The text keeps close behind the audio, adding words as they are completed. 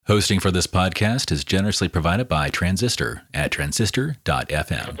Hosting for this podcast is generously provided by Transistor at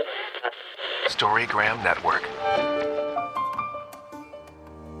transistor.fm. Storygram Network.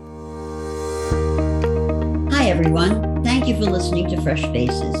 Hi, everyone. Thank you for listening to Fresh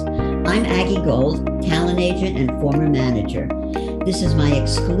Faces. I'm Aggie Gold, talent agent and former manager. This is my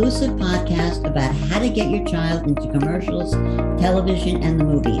exclusive podcast about how to get your child into commercials, television, and the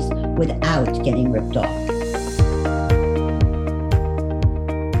movies without getting ripped off.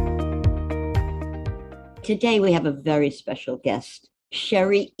 Today, we have a very special guest,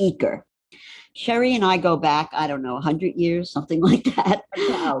 Sherry Eaker. Sherry and I go back, 100 years, something like that.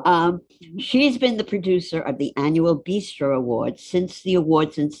 She's been the producer of the annual Bistro Awards since the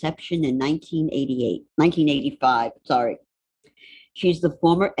award's inception in 1985. She's the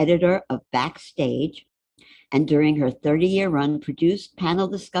former editor of Backstage, and during her 30-year run, produced panel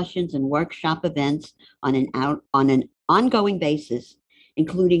discussions and workshop events on an ongoing basis,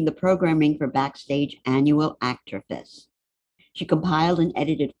 including the programming for Backstage Annual Actor Fest. She compiled and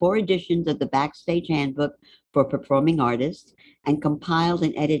edited 4 editions of the Backstage Handbook for Performing Artists and compiled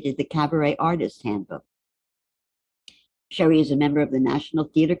and edited the Cabaret Artist Handbook. Sherry is a member of the National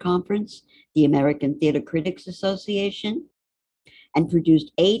Theater Conference, the American Theater Critics Association, and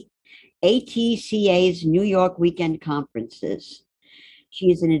produced 8 ATCA's New York weekend conferences. She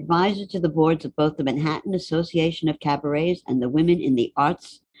is an advisor to the boards of both the Manhattan Association of Cabarets and the Women in the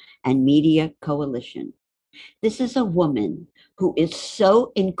Arts and Media Coalition. This is a woman who is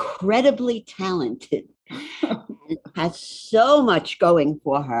so incredibly talented and has so much going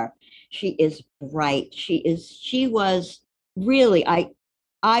for her. She is bright. She was really, I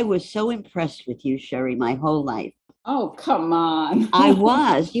was so impressed with you, Sherry, my whole life. Oh, come on. I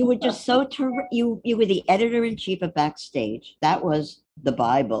was. You were just so terrific. You were the editor-in-chief of Backstage. That was the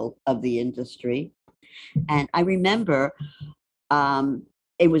Bible of the industry. And I remember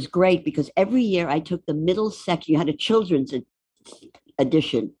it was great because every year I took the middle section. You had a children's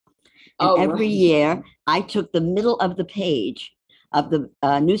edition. And every year I took the middle of the page of the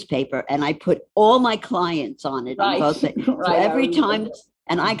newspaper and I put all my clients on it. Right. On both so every time,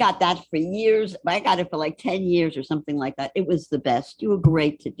 and I got that for years. I got it for like 10 years or something like that. It was the best. You were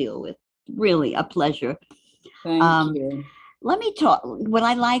great to deal with. Really a pleasure. Thank you. Let me talk. What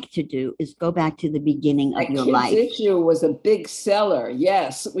I like to do is go back to the beginning of your life. Kids Issue was a big seller.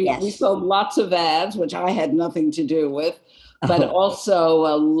 Yes. We sold lots of ads, which I had nothing to do with, but also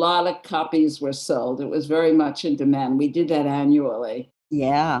a lot of copies were sold. It was very much in demand. We did that annually.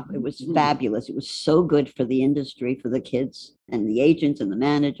 Yeah, it was fabulous. It was so good for the industry, for the kids and the agents and the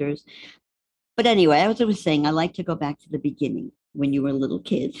managers. But anyway, as I was saying, I like to go back to the beginning when you were a little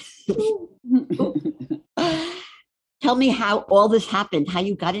kid. Tell me how all this happened, how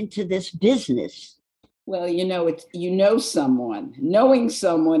you got into this business. Well, someone. Knowing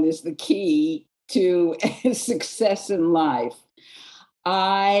someone is the key to success in life.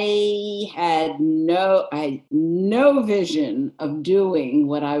 I had no vision of doing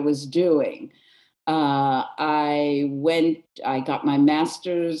what I was doing. I got my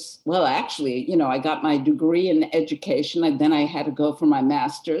master's. Well, actually, I got my degree in education. And then I had to go for my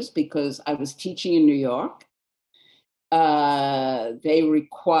master's because I was teaching in New York. They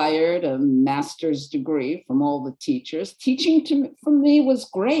required a master's degree from all the teachers. Teaching for me was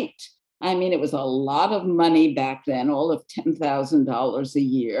great. I mean, it was a lot of money back then, all of $10,000 a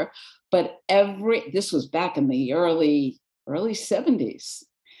year. But this was back in the early 70s.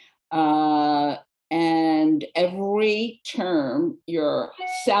 And every term, your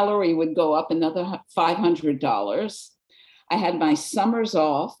salary would go up another $500. I had my summers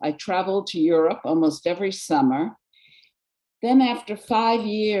off. I traveled to Europe almost every summer. Then after 5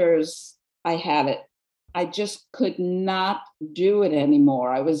 years, I had it. I just could not do it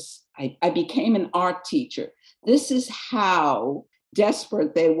anymore. I became an art teacher. This is how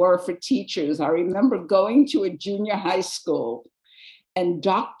desperate they were for teachers. I remember going to a junior high school and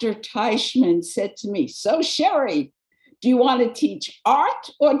Dr. Teichman said to me, "So Sherry, do you want to teach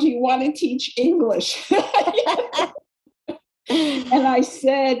art or do you want to teach English?" And I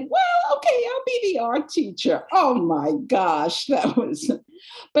said, "Well, okay, I'll be the art teacher." Oh my gosh,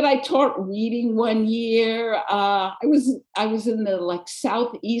 but I taught reading one year. I was in the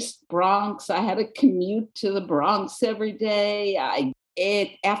southeast Bronx. I had to commute to the Bronx every day.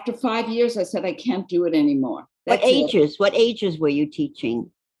 After 5 years, I said, I can't do it anymore. What ages were you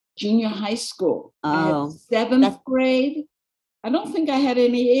teaching? Junior high school. Oh, 7th grade. I don't think I had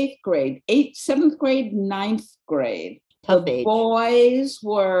any 8th grade. 7th grade, 9th grade. Tough The age. boys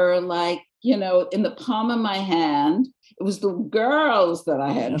were like in the palm of my hand. It was the girls that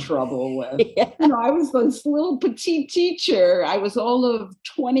I had trouble with. Yeah. I was this little petite teacher. I was all of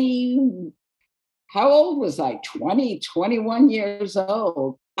 20. How old was I? 20, 21 years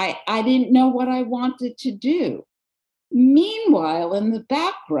old. I didn't know what I wanted to do. Meanwhile, in the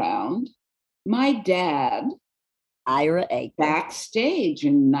background, my dad, Ira Eaker. Backstage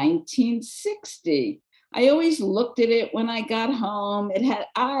in 1960. I always looked at it when I got home.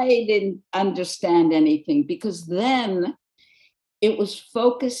 I didn't understand anything because then it was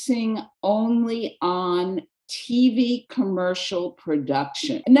focusing only on TV commercial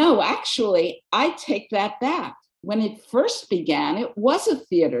production. No, actually, I take that back. When it first began, it was a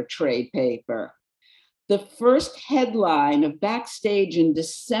theater trade paper. The first headline of Backstage in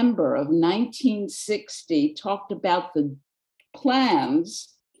December of 1960 talked about the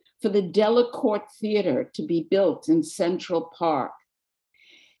plans for the Delacorte Theater to be built in Central Park.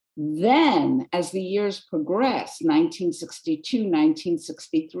 Then, as the years progressed, 1962,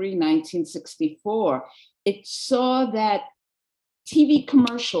 1963, 1964, it saw that TV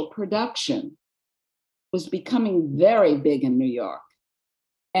commercial production was becoming very big in New York.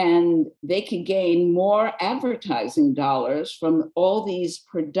 And they could gain more advertising dollars from all these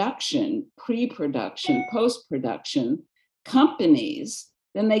production, pre-production, post-production companies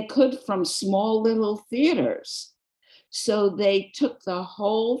than they could from small little theaters. So they took the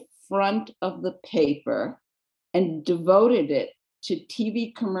whole front of the paper and devoted it to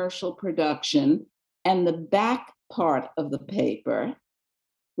TV commercial production. And the back part of the paper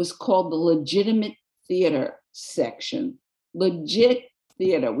was called the legitimate theater section. Legit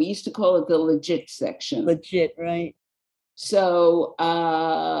theater. We used to call it the legit section. Legit, right? So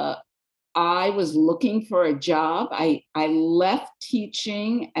I was looking for a job. I left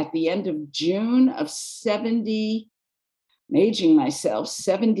teaching at the end of June of 70, I'm aging myself,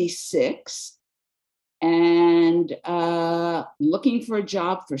 76, and looking for a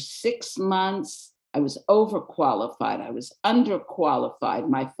job for 6 months. I was overqualified. I was underqualified.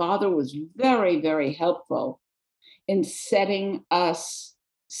 My father was very, very helpful in setting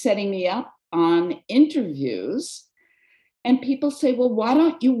me up on interviews. And people say, well, why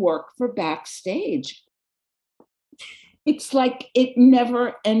don't you work for Backstage? It's like it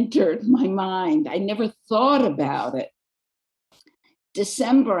never entered my mind. I never thought about it.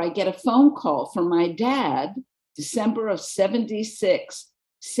 December, I get a phone call from my dad, December of 76,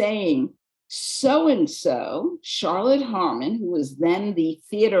 saying, so-and-so, Charlotte Harmon, who was then the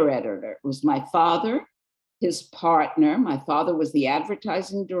theater editor, was my father, his partner. My father was the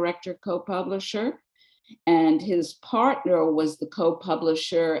advertising director, co-publisher, and his partner was the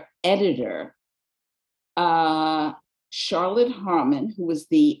co-publisher editor. Charlotte Harmon, who was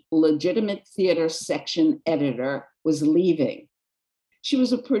the legitimate theater section editor, was leaving. She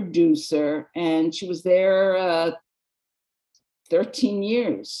was a producer and she was there 13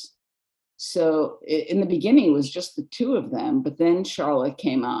 years. So in the beginning, it was just the two of them, but then Charlotte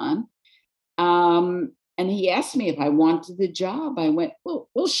came on. And he asked me if I wanted the job. I went,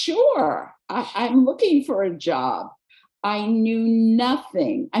 well sure. I'm looking for a job. I knew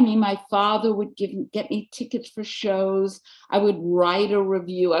nothing. I mean, my father would get me tickets for shows. I would write a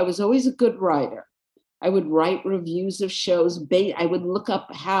review. I was always a good writer. I would write reviews of shows. I would look up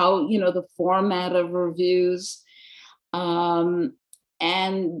how, the format of reviews. And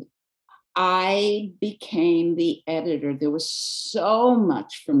I became the editor. There was so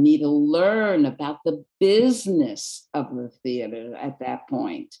much for me to learn about the business of the theater at that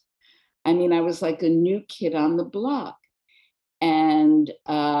point. I mean, I was like a new kid on the block. And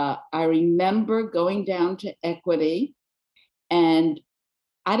I remember going down to Equity, and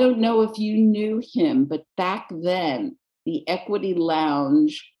I don't know if you knew him, but back then, the Equity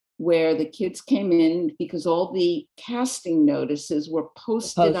Lounge, where the kids came in because all the casting notices were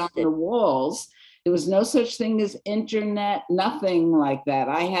posted on the walls. There was no such thing as internet, nothing like that.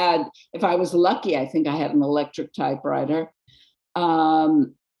 I had, if I was lucky, I think I had an electric typewriter.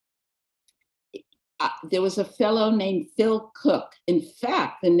 There was a fellow named Phil Cook. In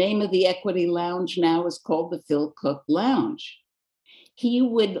fact, the name of the Equity Lounge now is called the Phil Cook Lounge. He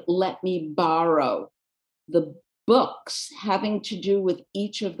would let me borrow the books having to do with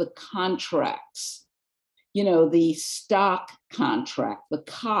each of the contracts, the stock contract, the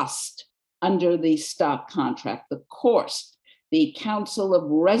cost under the stock contract, the course, the Council of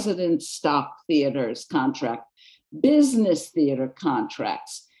Resident Stock Theaters contract, business theater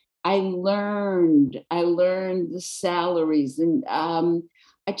contracts. I learned the salaries, and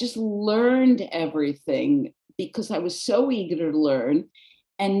I just learned everything because I was so eager to learn.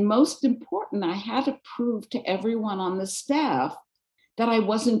 And most important, I had to prove to everyone on the staff that I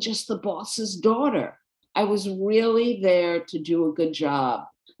wasn't just the boss's daughter. I was really there to do a good job.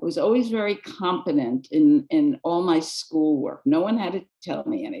 I was always very competent in all my schoolwork. No one had to tell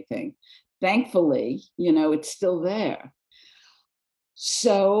me anything. Thankfully, it's still there.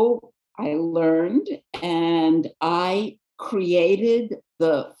 So I learned and I created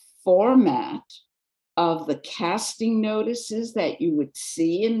the format of the casting notices that you would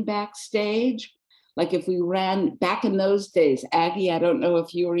see in Backstage. Like if we ran back in those days, Aggie, I don't know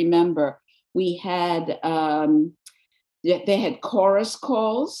if you remember, we had, they had chorus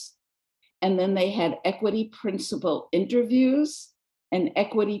calls, and then they had equity principal interviews and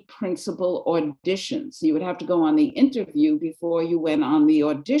equity principal auditions. So you would have to go on the interview before you went on the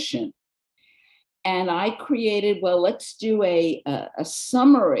audition. And I created, let's do a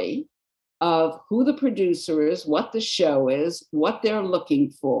summary of who the producer is, what the show is, what they're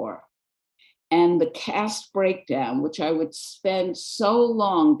looking for, and the cast breakdown, which I would spend so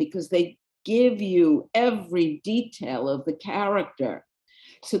long because they give you every detail of the character.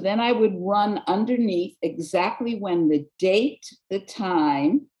 So then I would run underneath exactly when the date, the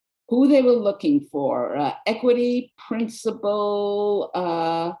time, who they were looking for, equity principal,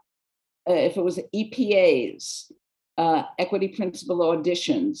 if it was EPAs, equity principal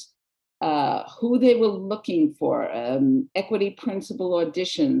auditions, who they were looking for, equity principal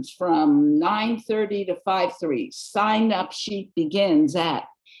auditions from 9:30 to 5:30, sign up sheet begins at,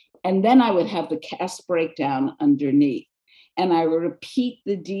 and then I would have the cast breakdown underneath. And I would repeat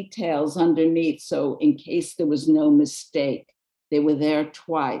the details underneath. So in case there was no mistake, they were there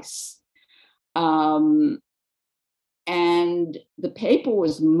twice. And the paper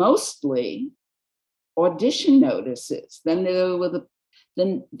was mostly audition notices. Then there were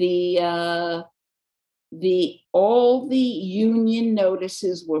all the union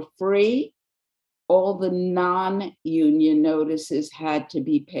notices were free. All the non-union notices had to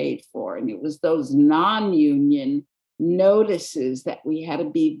be paid for. And it was those non-union notices that we had to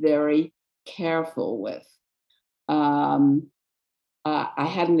be very careful with. I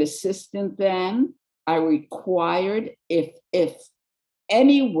had an assistant then. I required, if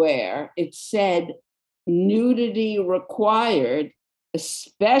anywhere it said nudity required,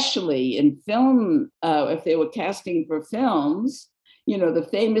 especially in film, if they were casting for films, the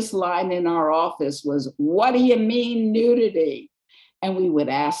famous line in our office was, "What do you mean nudity?" And we would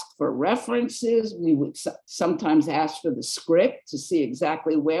ask for references. We would sometimes ask for the script to see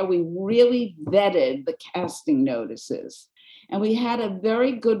exactly where. We really vetted the casting notices. And we had a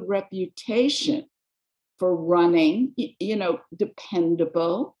very good reputation for running,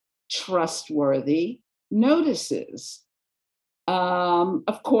 dependable, trustworthy notices.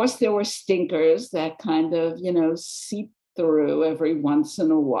 Of course, there were stinkers that kind of, seep through every once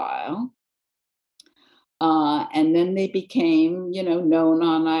in a while. And then they became, known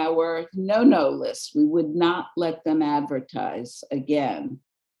on our no-no list. We would not let them advertise again.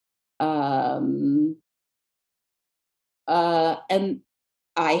 And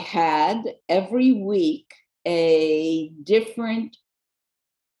I had every week a different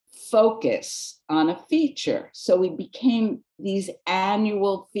focus on a feature. So we became these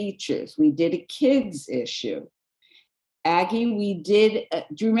annual features. We did a kids issue. Aggie, we did,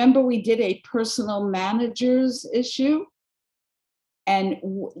 do you remember we did a personal managers issue? And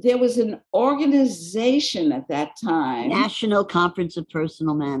there was an organization at that time. National Conference of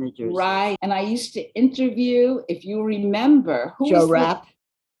Personal Managers. Right. And I used to interview, if you remember, Joe Rapp.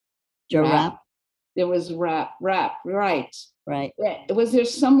 Joe Rapp. There was Rapp, right. Right. Was there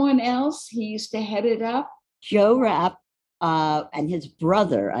someone else? He used to head it up? Joe Rapp and his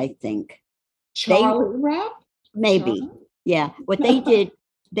brother, I think. Charlie Rapp? Maybe. Charlie? Yeah. What they did,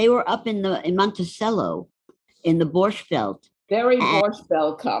 they were up in Monticello, in the Borscht Very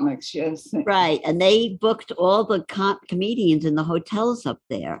Borscht comics, yes. Right. And they booked all the comedians in the hotels up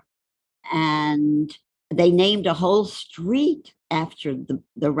there. And they named a whole street after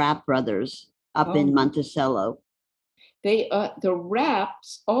the Rapp brothers up in Monticello. The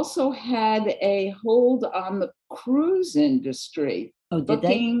Rapps also had a hold on the cruise industry. Oh, did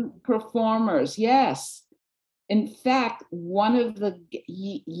booking performers, yes. In fact, one of the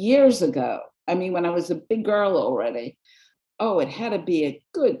years ago, I mean, when I was a big girl already, it had to be a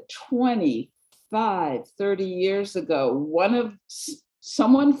good 25, 30 years ago,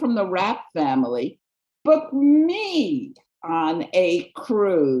 someone from the Rapp family booked me on a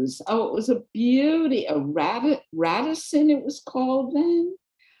cruise. Oh, it was a beauty, a Radisson it was called then.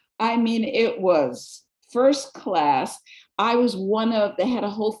 I mean, it was first class. I was they had a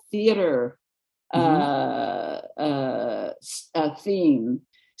whole theater theme.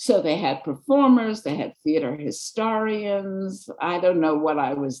 So they had performers, they had theater historians. I don't know what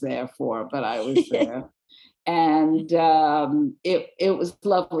I was there for, but I was there. And it was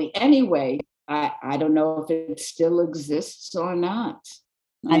lovely. Anyway, I don't know if it still exists or not.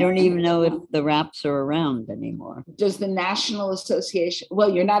 I don't even know if the Raps are around anymore. Does the National Association? Well,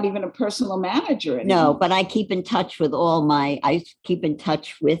 you're not even a personal manager anymore. No, but I keep in touch with I keep in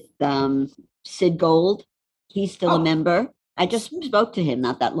touch with Sid Gold. He's still a member. I just spoke to him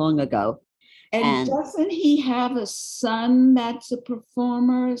not that long ago. And doesn't he have a son that's a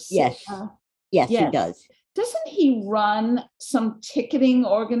performer? Yes. Yes, he does. Doesn't he run some ticketing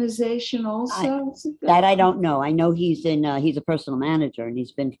organization also? That I don't know. I know he's a personal manager, and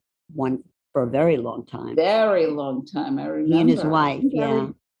he's been one for a very long time. Very long time, I remember. He and his wife, yeah.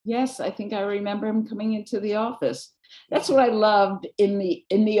 Yes, I think I remember him coming into the office. That's what I loved in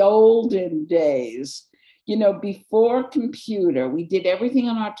the olden days. You know, before computer, we did everything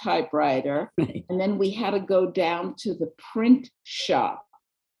on our typewriter, right. And then we had to go down to the print shop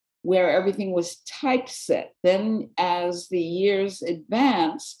where everything was typeset. Then as the years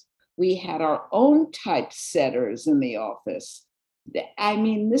advanced, we had our own typesetters in the office. I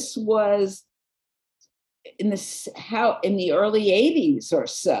mean, this was in the early 80s or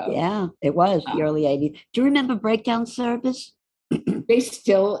so. Yeah, it was the early 80s. Do you remember Breakdown Service? They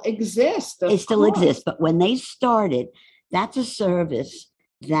still exist. They still exist, but when they started, that's a service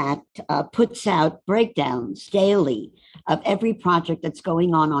that puts out breakdowns daily of every project that's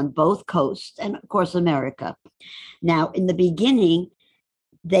going on both coasts and, of course, America. Now, in the beginning,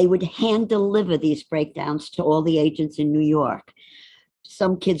 they would hand deliver these breakdowns to all the agents in New York.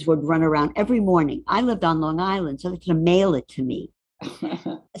 Some kids would run around every morning. I lived on Long Island, so they could mail it to me.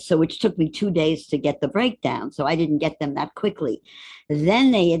 So which took me 2 days to get the breakdown. So I didn't get them that quickly.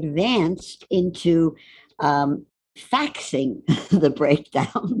 Then they advanced into faxing the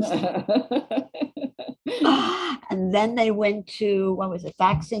breakdowns. And then they went to, what was it,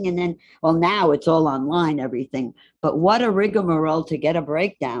 faxing? And then, well, now it's all online, everything. But what a rigmarole to get a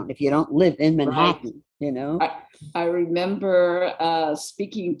breakdown if you don't live in Manhattan, right. You know? I remember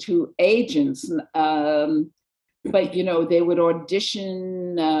speaking to agents, but, you know, they would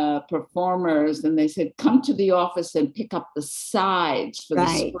audition performers and they said, come to the office and pick up the sides for the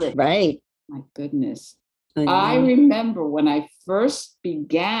script. Right. My goodness. I remember when I first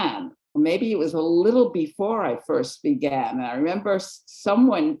began, or maybe it was a little before I first began. And I remember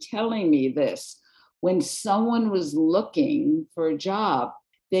someone telling me this. When someone was looking for a job,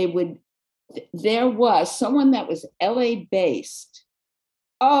 there was someone that was LA based.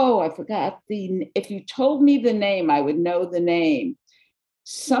 Oh, I forgot if you told me the name, I would know the name.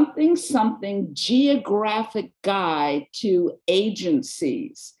 Something geographic guide to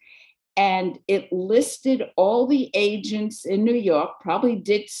agencies. And it listed all the agents in New York, probably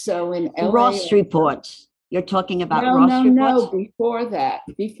did so in LA. Ross reports. You're talking about Ross reports? No, before that,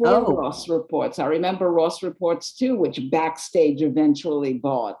 Ross reports. I remember Ross reports too, which Backstage eventually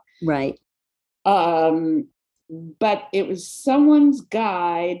bought. Right. But it was someone's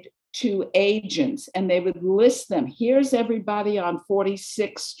guide to agents, and they would list them. Here's everybody on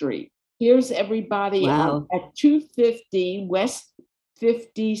 46th Street. Here's everybody at 250 West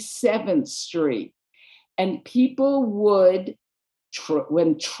 57th Street. And people would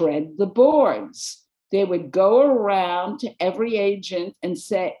tread the boards. They would go around to every agent and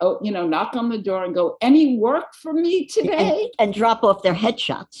say, oh, you know, knock on the door and go, any work for me today? And drop off their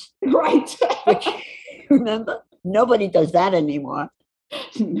headshots. Right. Which, remember, nobody does that anymore.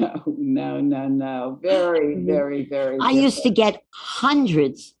 No. Very, very, very. I used to get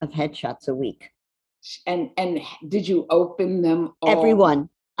hundreds of headshots a week. And did you open them all? Everyone.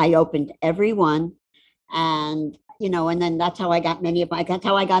 I opened every one. And, you know, and then that's how I got that's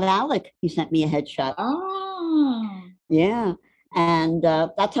how I got Alec. He sent me a headshot. Oh. Yeah. And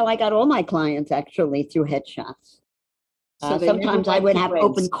that's how I got all my clients, actually, through headshots. So sometimes I would have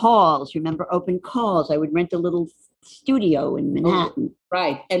open calls. Remember open calls? I would rent a little studio in Manhattan.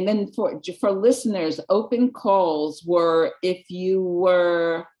 Right. And then for listeners, open calls were if you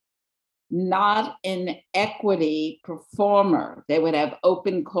were not an equity performer. They would have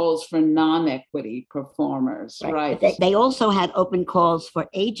open calls for non-equity performers. Right. They also had open calls for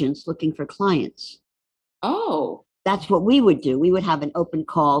agents looking for clients. Oh. That's what we would do. We would have an open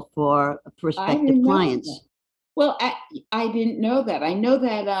call for prospective clients. Well, I didn't know that. I know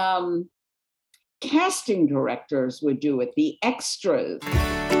that casting directors would do it, the extras.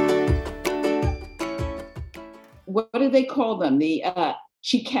 What do they call them?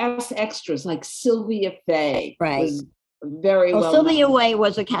 She casts extras like Sylvia Fay. Right. very Oh, well Sylvia known. Way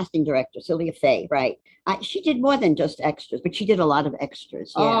was a casting director, Sylvia Fay, right? She did more than just extras, but she did a lot of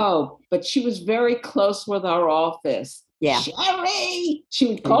extras. Yeah. Oh, but she was very close with our office. Yeah. Sherry, she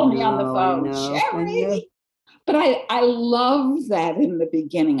would I call me on the know, I phone, know, I know. Sherry. But I love that in the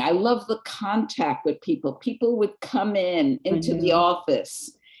beginning. I love the contact with people. People would come in I into the know.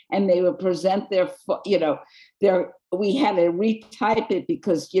 office and they would present we had to retype it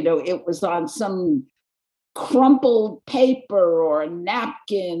because, it was on some crumpled paper or a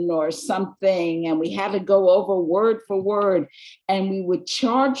napkin or something, and we had to go over word for word, and we would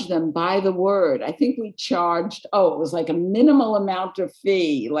charge them by the word. I think we charged, it was like a minimal amount of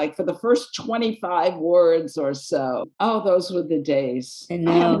fee, like for the first 25 words or so. Oh, those were the days. I I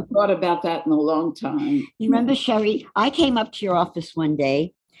know. haven't thought about that in a long time. You remember, Sherry? I came up to your office one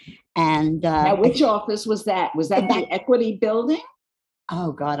day, and Now, which office was that? Was that the Equity Building?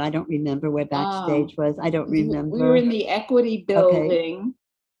 oh God, I don't remember where Oh, Backstage was. I don't we were remember. in the Equity Okay. Building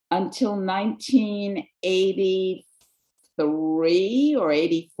until 1983 or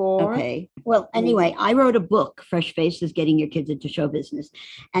 84. Okay. Well, anyway, I wrote a book, Fresh Faces, Getting Your Kids into Show Business.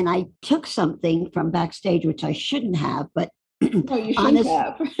 And I took something from Backstage, which I shouldn't have, but No, you shouldn't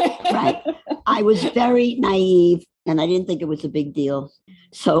have. right. I was very naive and I didn't think it was a big deal.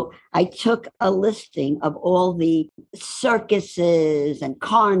 So I took a listing of all the circuses and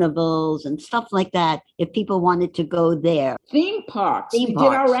carnivals and stuff like that if people wanted to go there. Theme parks. Theme We parks.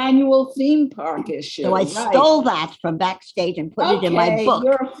 did our annual theme park issue. So I stole that from Backstage and put it in my book.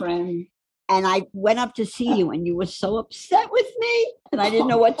 You're a friend. And I went up to see you and you were so upset with me and I didn't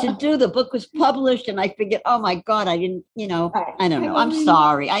know what to do. The book was published and I figured, oh my God, I didn't, I don't know. I'm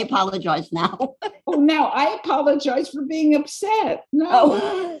sorry. I apologize now. Now I apologize for being upset.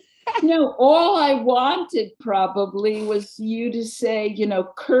 No. No, all I wanted probably was you to say,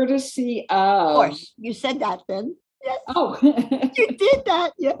 courtesy of. Of course, you said that then. Yes. Oh, you did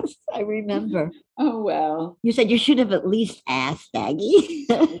that. Yes, I remember. Oh, well. You said you should have at least asked, Aggie.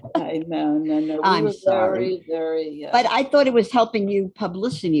 I know, no. I'm sorry. Very. But I thought it was helping you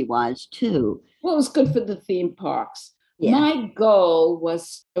publicity-wise, too. Well, it was good for the theme parks. Yeah. My goal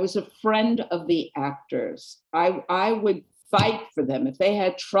was, I was a friend of the actors. I would fight for them. If they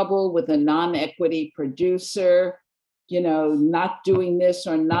had trouble with a non-equity producer, not doing this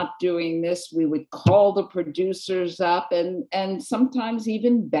or not doing this, we would call the producers up and sometimes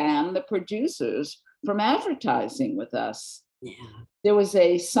even ban the producers from advertising with us. Yeah. There was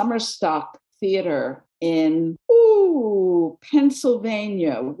a summer stock theater in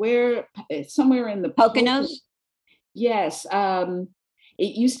Pennsylvania, somewhere in the Poconos? Yes. It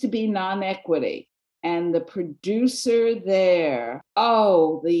used to be non-equity. And the producer there,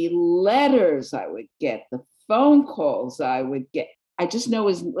 the letters I would get, the phone calls I would get. I just know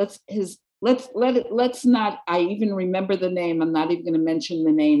let's not, I even remember the name. I'm not even going to mention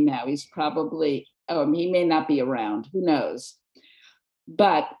the name now. He's probably, he may not be around. Who knows?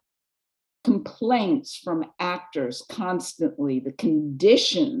 But complaints from actors constantly, the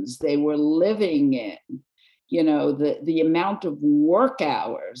conditions they were living in, the amount of work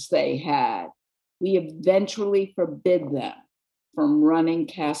hours they had. We eventually forbid them from running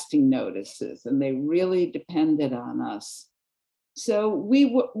casting notices, and they really depended on us. So we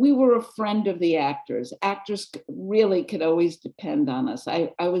were a friend of the actors. Actors really could always depend on us. I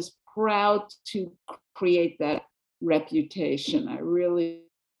was proud to create that reputation. I really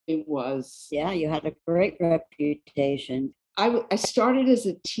was. Yeah, you had a great reputation. I started as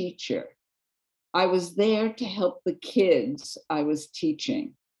a teacher. I was there to help the kids I was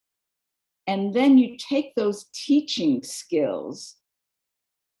teaching. And then you take those teaching skills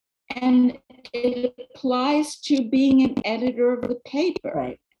and it applies to being an editor of the paper.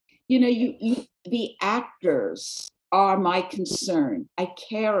 Right. The actors are my concern. I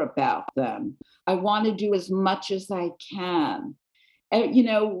care about them. I want to do as much as I can. And,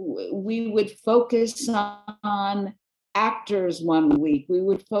 we would focus on actors one week. We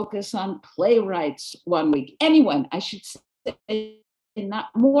would focus on playwrights one week. Anyone, I should say, not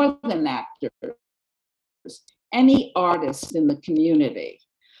more than actors, any artist in the community.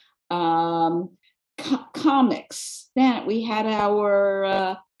 Comics. Then we had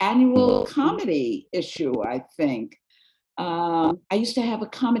our annual comedy issue, I think. I used to have a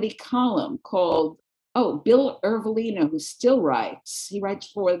comedy column called, Bill Ervolino, who still writes. He writes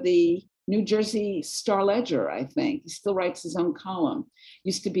for the New Jersey Star Ledger, I think. He still writes his own column.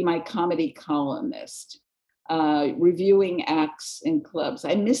 Used to be my comedy columnist. Reviewing acts in clubs.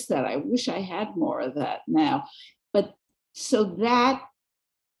 I miss that. I wish I had more of that now. But so that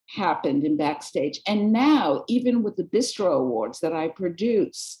happened in Backstage. And now, even with the Bistro Awards that I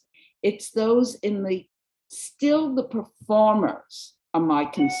produce, it's those in the Still, the performers are my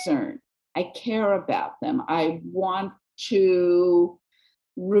concern. I care about them. I want to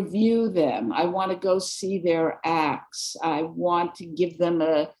review them. I want to go see their acts. I want to give them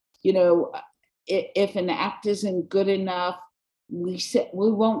if an act isn't good enough, we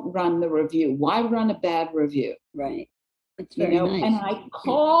won't run the review. Why run a bad review? Right. It's very nice. And I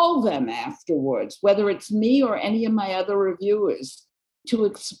call them afterwards, whether it's me or any of my other reviewers, to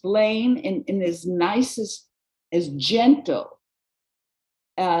explain in as nice as gentle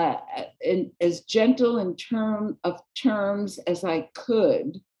in terms as I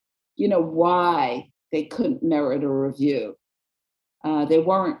could, why they couldn't merit a review. They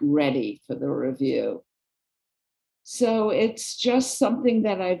weren't ready for the review. So it's just something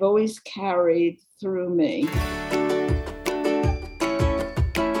that I've always carried through me.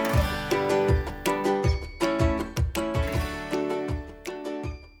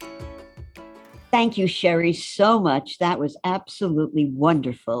 Thank you, Sherry, so much. That was absolutely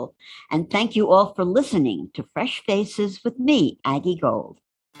wonderful. And thank you all for listening to Fresh Faces with me, Aggie Gold.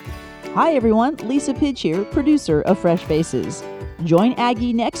 Hi, everyone. Lisa Pidge here, producer of Fresh Faces. Join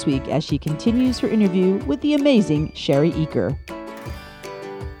Aggie next week as she continues her interview with the amazing Sherry Eaker.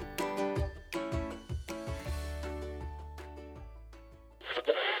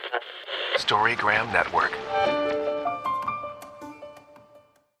 Storygram Network.